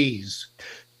disease.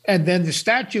 And then the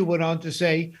statute went on to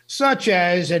say, such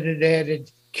as, and it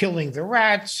added killing the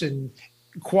rats and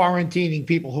quarantining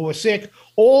people who are sick,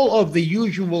 all of the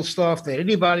usual stuff that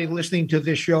anybody listening to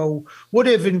this show would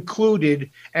have included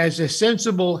as a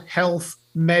sensible health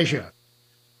measure.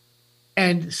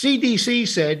 And CDC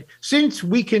said, since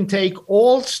we can take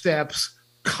all steps,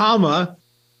 comma,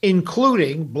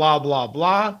 including blah, blah,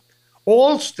 blah,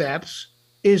 all steps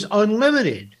is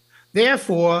unlimited.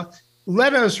 Therefore,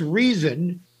 let us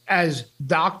reason as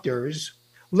doctors,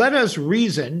 let us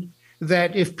reason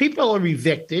that if people are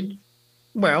evicted,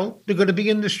 well, they're going to be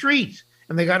in the street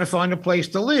and they got to find a place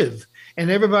to live.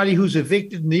 And everybody who's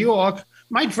evicted in New York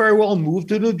might very well move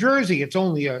to New Jersey. It's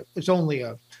only a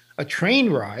train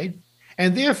ride.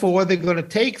 And therefore, they're going to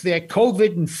take their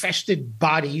COVID-infested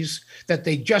bodies that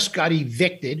they just got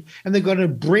evicted, and they're going to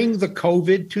bring the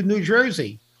COVID to New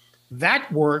Jersey.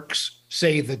 That works,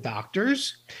 say the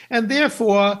doctors. And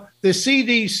therefore, the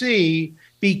CDC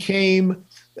became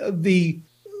the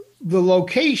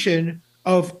location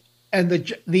of, and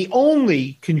the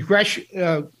only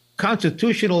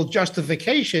constitutional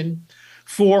justification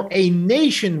for a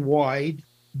nationwide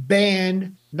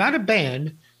ban, not a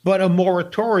ban, but a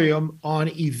moratorium on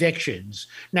evictions.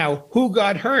 Now, who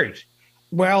got hurt?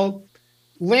 Well,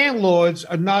 landlords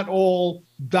are not all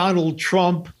Donald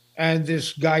Trump and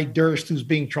this guy Durst who's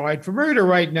being tried for murder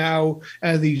right now,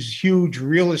 and these huge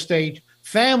real estate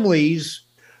families,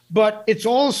 but it's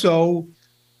also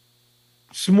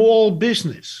small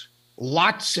business,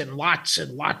 lots and lots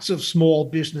and lots of small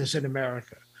business in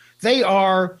America. They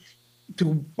are, to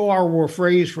borrow a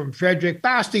phrase from Frederick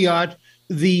Bastiat,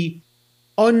 the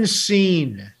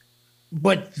unseen,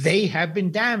 but they have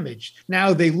been damaged.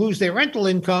 Now they lose their rental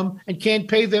income and can't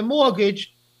pay their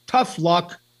mortgage. Tough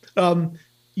luck.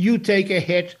 You take a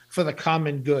hit for the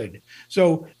common good.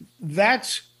 So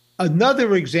that's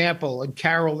another example, and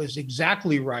Carol is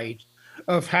exactly right,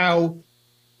 of how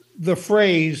the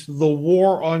phrase, the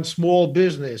war on small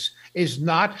business, is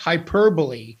not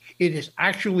hyperbole. It is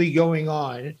actually going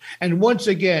on. And once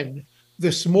again,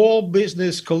 the small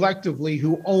business collectively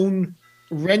who own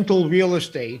rental real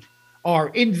estate are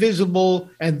invisible,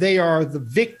 and they are the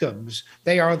victims.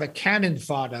 They are the cannon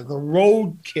fodder, the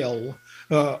roadkill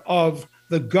of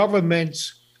the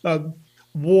government's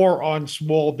war on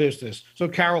small business. So,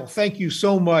 Carol, thank you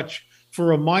so much for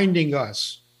reminding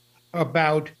us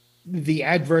about the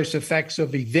adverse effects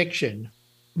of eviction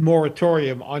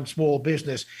moratorium on small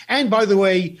business. And by the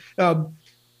way,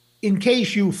 in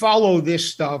case you follow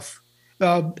this stuff,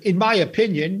 in my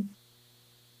opinion,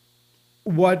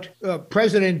 what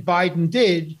President Biden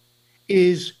did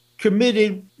is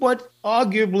committed what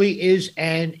arguably is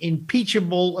an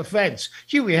impeachable offense.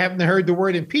 Gee, we haven't heard the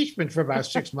word impeachment for about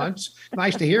 6 months.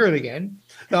 Nice to hear it again.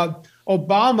 Not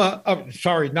Obama,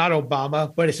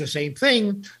 but it's the same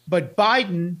thing. But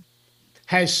Biden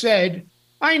has said,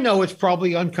 I know it's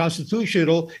probably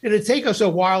unconstitutional. It'll take us a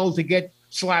while to get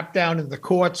slapped down in the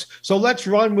courts. So let's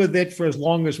run with it for as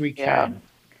long as we can.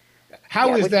 Yeah.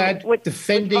 How is that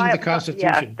defending the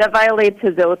Constitution? Yeah, that violates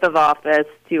his oath of office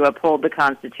to uphold the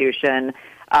Constitution.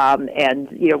 And,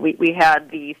 we had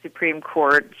the Supreme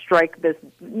Court strike this,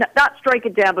 not strike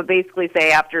it down, but basically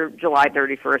say after July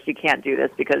 31st, you can't do this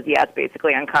because, it's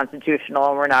basically unconstitutional,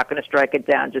 and we're not going to strike it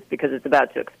down just because it's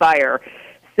about to expire.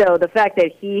 So the fact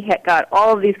that he had got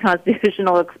all of these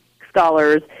constitutional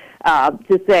scholars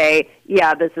to say,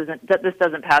 this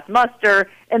doesn't pass muster.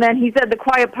 And then he said the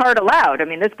quiet part aloud. I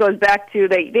mean, this goes back to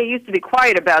they used to be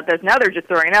quiet about this. Now they're just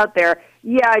throwing it out there.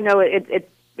 Yeah, I know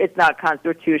it's not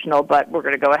constitutional, but we're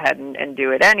going to go ahead and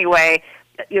do it anyway.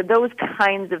 Those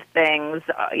kinds of things,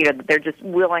 they're just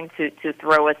willing to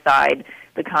throw aside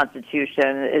the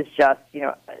Constitution is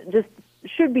just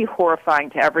should be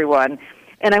horrifying to everyone.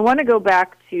 And I want to go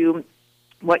back to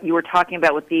what you were talking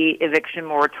about with the eviction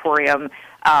moratorium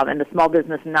and the small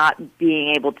business not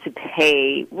being able to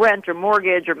pay rent or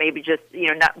mortgage, or maybe just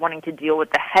not wanting to deal with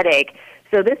the headache.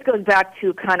 So this goes back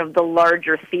to kind of the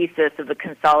larger thesis of the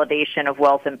consolidation of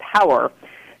wealth and power.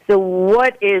 So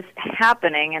what is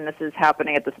happening, and this is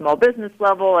happening at the small business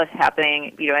level, it's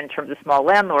happening in terms of small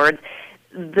landlords,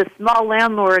 the small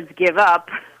landlords give up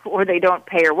or they don't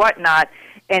pay or whatnot,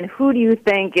 and who do you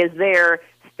think is there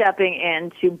stepping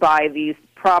in to buy these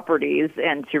properties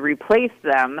and to replace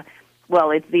them?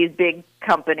 Well, it's these big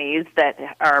companies that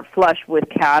are flush with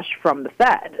cash from the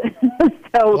Fed.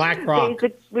 So BlackRock.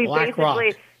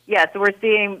 So we're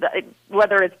seeing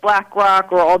whether it's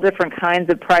BlackRock or all different kinds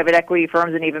of private equity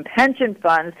firms and even pension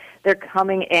funds, they're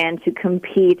coming in to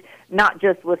compete not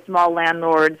just with small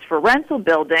landlords for rental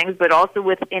buildings, but also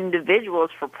with individuals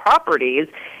for properties.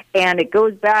 And it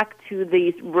goes back to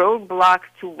these roadblocks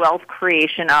to wealth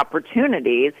creation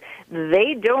opportunities.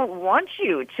 They don't want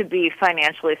you to be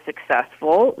financially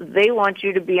successful. They want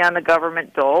you to be on the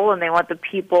government dole, and they want the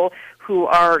people who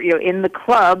are in the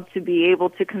club to be able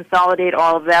to consolidate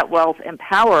all of that wealth and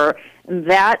power. And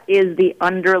that is the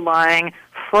underlying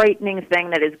frightening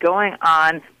thing that is going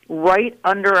on right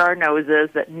under our noses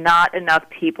that not enough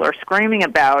people are screaming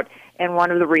about. And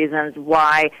one of the reasons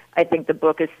why I think the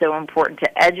book is so important to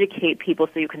educate people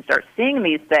so you can start seeing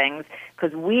these things,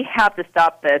 because we have to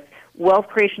stop this. Wealth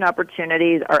creation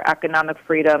opportunities, our economic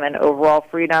freedom, and overall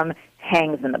freedom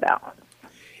hangs in the balance.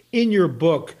 In your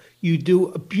book, you do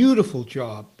a beautiful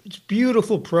job. It's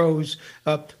beautiful prose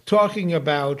talking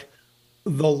about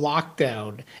the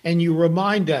lockdown. And you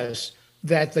remind us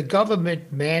that the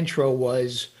government mantra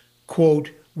was,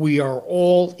 quote, "We are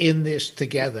all in this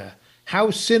together." How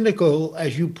cynical,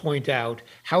 as you point out,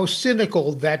 how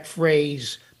cynical that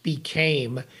phrase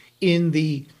became in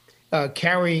the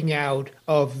carrying out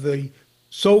of the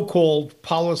so-called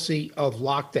policy of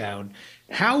lockdown.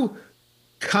 How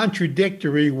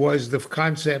contradictory was the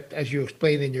concept, as you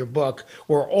explain in your book,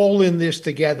 we're all in this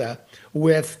together,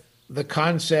 with the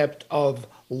concept of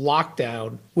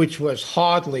lockdown, which was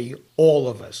hardly all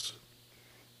of us.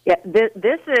 Yeah, this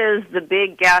is the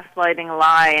big gaslighting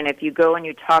lie, and if you go and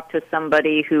you talk to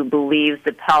somebody who believes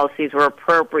that policies were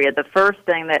appropriate, the first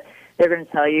thing that they're going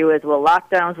to tell you is, well,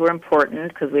 lockdowns were important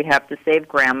because we have to save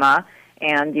grandma,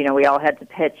 and, you know, we all had to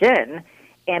pitch in.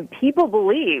 And people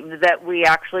believed that we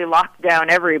actually locked down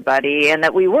everybody and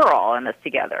that we were all in this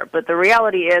together. But the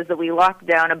reality is that we locked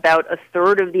down about a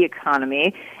third of the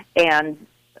economy, and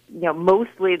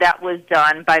mostly that was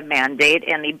done by mandate,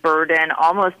 and the burden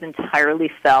almost entirely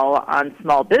fell on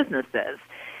small businesses.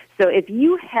 So if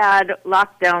you had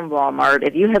locked down Walmart,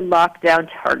 if you had locked down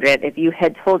Target, if you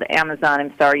had told Amazon,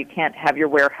 I'm sorry, you can't have your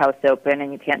warehouse open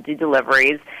and you can't do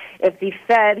deliveries, if the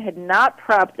Fed had not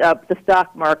propped up the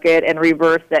stock market and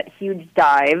reversed that huge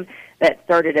dive that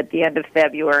started at the end of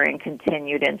February and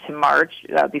continued into March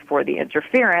before the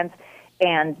interference,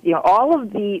 and all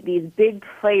of these big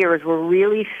players were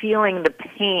really feeling the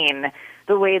pain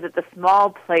the way that the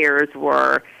small players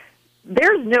were,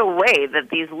 there's no way that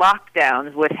these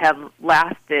lockdowns would have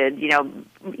lasted,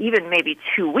 even maybe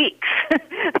 2 weeks.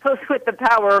 Those with the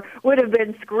power would have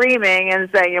been screaming and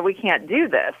saying, we can't do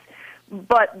this.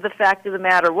 But the fact of the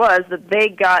matter was that they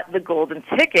got the golden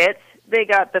ticket, they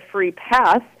got the free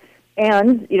pass,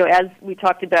 and, as we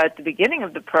talked about at the beginning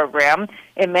of the program,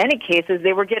 in many cases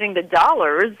they were getting the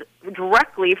dollars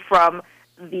directly from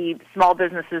the small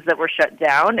businesses that were shut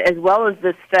down, as well as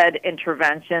this Fed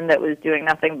intervention that was doing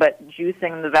nothing but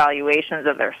juicing the valuations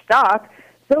of their stock.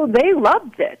 So they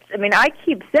loved it. I mean, I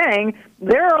keep saying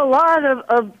there are a lot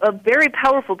of very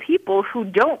powerful people who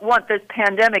don't want this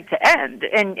pandemic to end,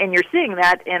 and you're seeing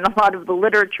that in a lot of the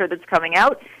literature that's coming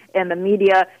out, and the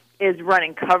media is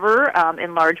running cover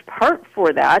in large part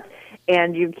for that.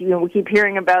 And we keep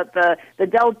hearing about the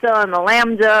Delta and the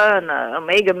Lambda and the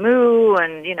Omega Mu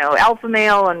and Alpha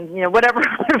Male and whatever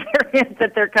other variants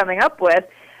that they're coming up with,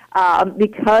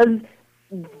 because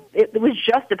it was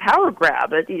just a power grab.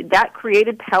 That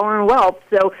created power and wealth.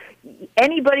 So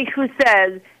anybody who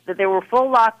says that there were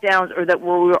full lockdowns or that we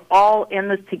were all in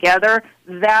this together,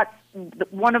 that's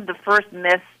one of the first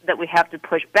myths that we have to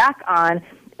push back on.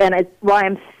 And it's why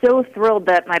I'm so thrilled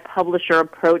that my publisher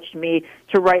approached me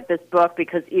to write this book,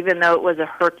 because even though it was a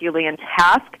Herculean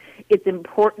task, it's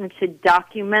important to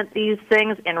document these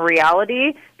things in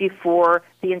reality before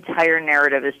the entire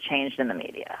narrative is changed in the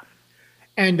media.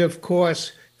 And, of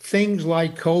course, things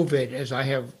like COVID, as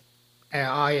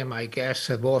I and my guests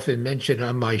have often mentioned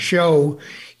on my show,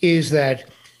 is that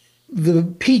the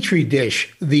petri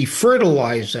dish, the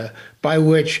fertilizer by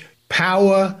which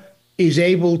power is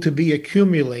able to be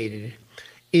accumulated,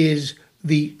 is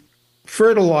the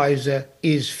fertilizer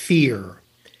is fear.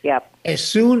 Yep. As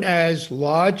soon as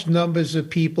large numbers of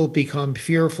people become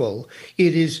fearful,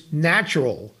 it is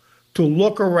natural to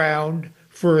look around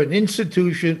for an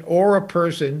institution or a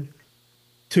person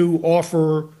to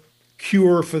offer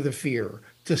cure for the fear,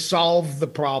 to solve the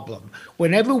problem.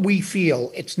 Whenever we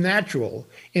feel it's natural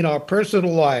in our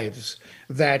personal lives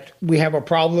that we have a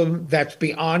problem that's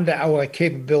beyond our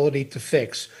capability to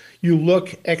fix, you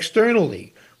look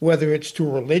externally, whether it's to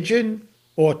religion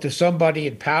or to somebody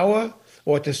in power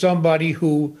or to somebody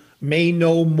who may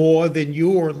know more than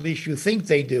you, or at least you think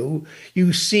they do,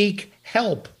 you seek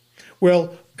help.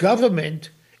 Well, government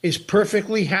is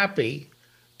perfectly happy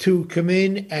to come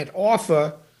in and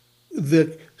offer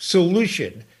the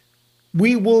solution.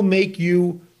 We will make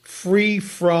you free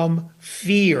from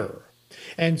fear.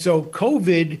 And so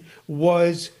COVID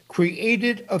was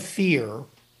created a fear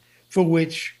for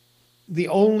which the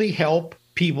only help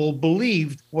people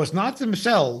believed was not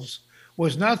themselves,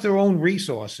 was not their own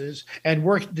resources and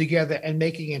working together and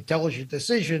making intelligent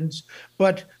decisions,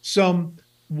 but some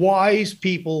wise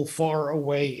people far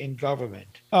away in government.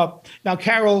 Now,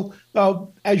 Carol,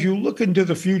 as you look into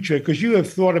the future, because you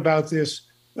have thought about this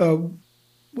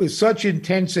with such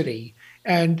intensity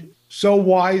and so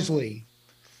wisely.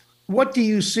 What do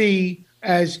you see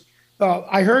as,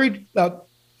 I heard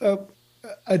an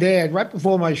ad right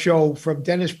before my show from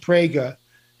Dennis Prager,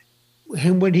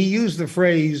 when he used the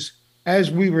phrase,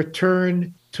 as we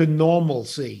return to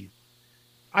normalcy.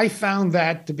 I found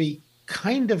that to be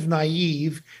kind of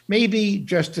naive, maybe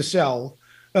just to sell.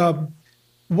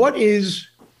 What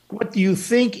do you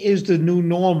think is the new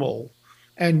normal,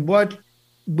 and what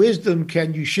wisdom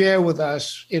can you share with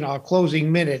us in our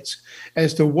closing minutes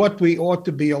as to what we ought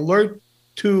to be alert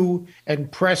to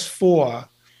and press for,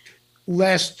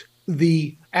 lest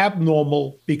the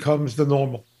abnormal becomes the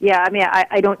normal? Yeah, I mean,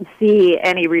 I don't see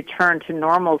any return to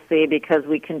normalcy because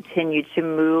we continue to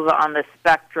move on the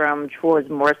spectrum towards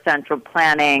more central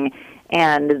planning,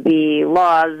 and the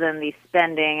laws and the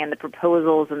spending and the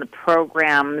proposals and the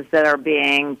programs that are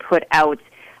being put out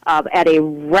at a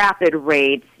rapid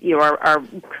rate, are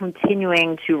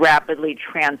continuing to rapidly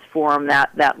transform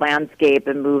that landscape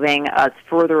and moving us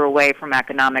further away from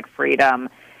economic freedom.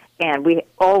 And we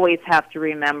always have to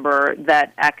remember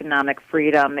that economic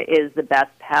freedom is the best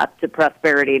path to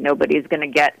prosperity. Nobody's going to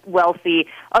get wealthy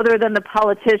other than the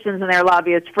politicians and their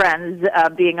lobbyist friends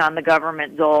being on the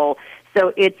government dole.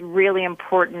 So it's really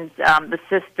important. The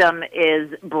system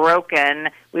is broken.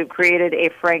 We've created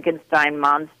a Frankenstein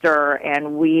monster,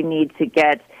 and we need to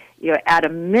get, at a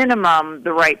minimum,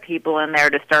 the right people in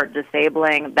there to start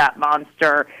disabling that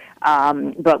monster.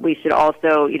 But we should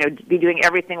also, be doing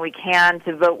everything we can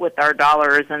to vote with our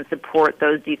dollars and support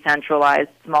those decentralized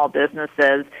small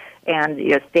businesses and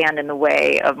stand in the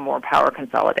way of more power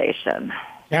consolidation.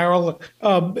 Carol,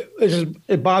 this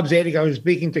is Bob Zadek. I was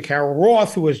speaking to Carol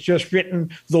Roth, who has just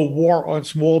written The War on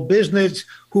Small Business,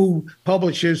 who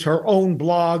publishes her own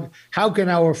blog. How can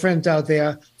our friends out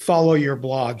there follow your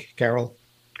blog, Carol?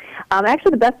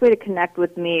 Actually, the best way to connect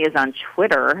with me is on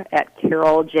Twitter at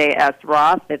Carol J.S.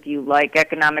 Roth. If you like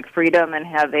economic freedom and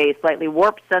have a slightly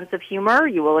warped sense of humor,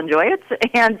 you will enjoy it.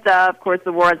 And, of course,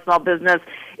 The War on Small Business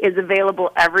is available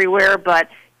everywhere, but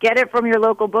get it from your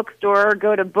local bookstore.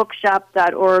 Go to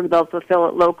bookshop.org. They'll fulfill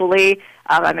it locally.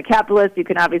 I'm a capitalist. You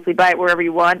can obviously buy it wherever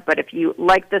you want, but if you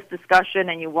like this discussion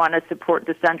and you want to support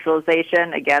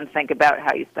decentralization, again, think about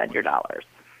how you spend your dollars.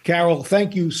 Carol,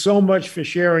 thank you so much for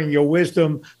sharing your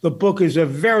wisdom. The book is a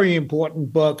very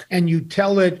important book, and you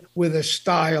tell it with a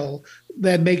style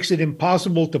that makes it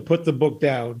impossible to put the book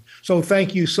down. So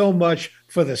thank you so much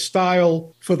for the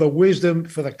style, for the wisdom,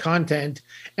 for the content,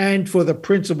 and for the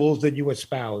principles that you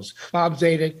espouse. Bob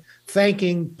Zadek,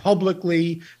 thanking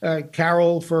publicly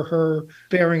Carol for her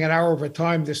sparing an hour of her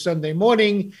time this Sunday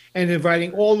morning, and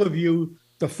inviting all of you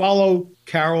to follow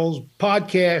Carol's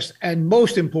podcast, and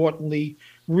most importantly,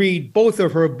 read both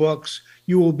of her books.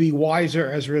 You will be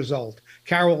wiser as a result.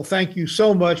 Carol, thank you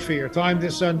so much for your time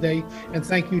this Sunday, and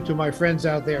thank you to my friends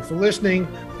out there for listening.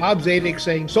 Bob Zadek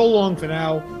saying so long for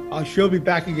now. She'll be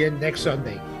back again next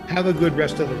Sunday. Have a good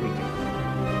rest of the weekend.